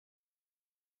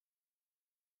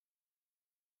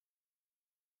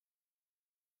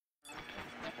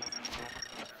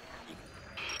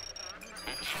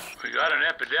got an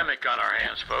epidemic on our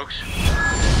hands, folks.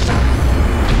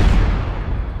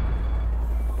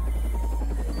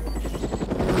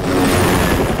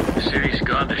 The city's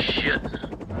gone to shit.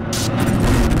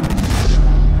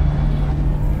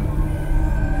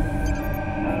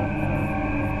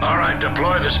 All right,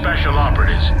 deploy the special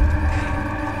operatives.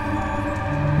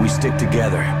 We stick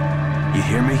together. You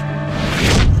hear me?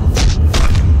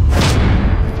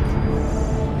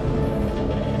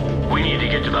 We need to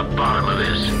get to the bottom of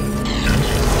this.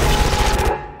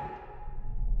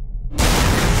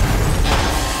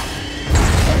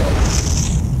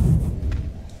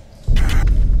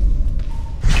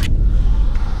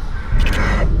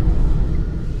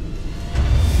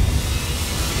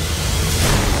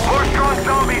 More strong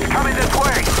zombies coming this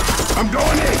way. I'm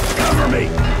going in! Cover me!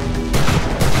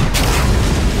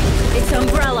 It's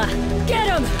Umbrella. Get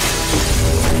him!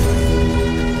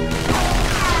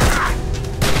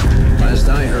 Last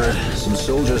I heard, some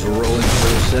soldiers were rolling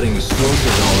through, setting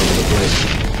explosives all over the place.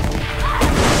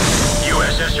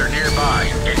 USS are nearby.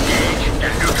 Engage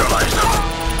and neutralize them.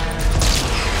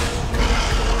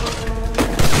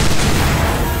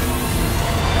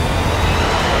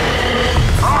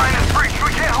 Line is breached.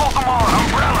 We can't hold them all.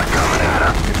 Umbrella coming at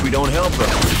us. If we don't help them,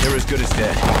 they're as good as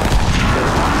dead.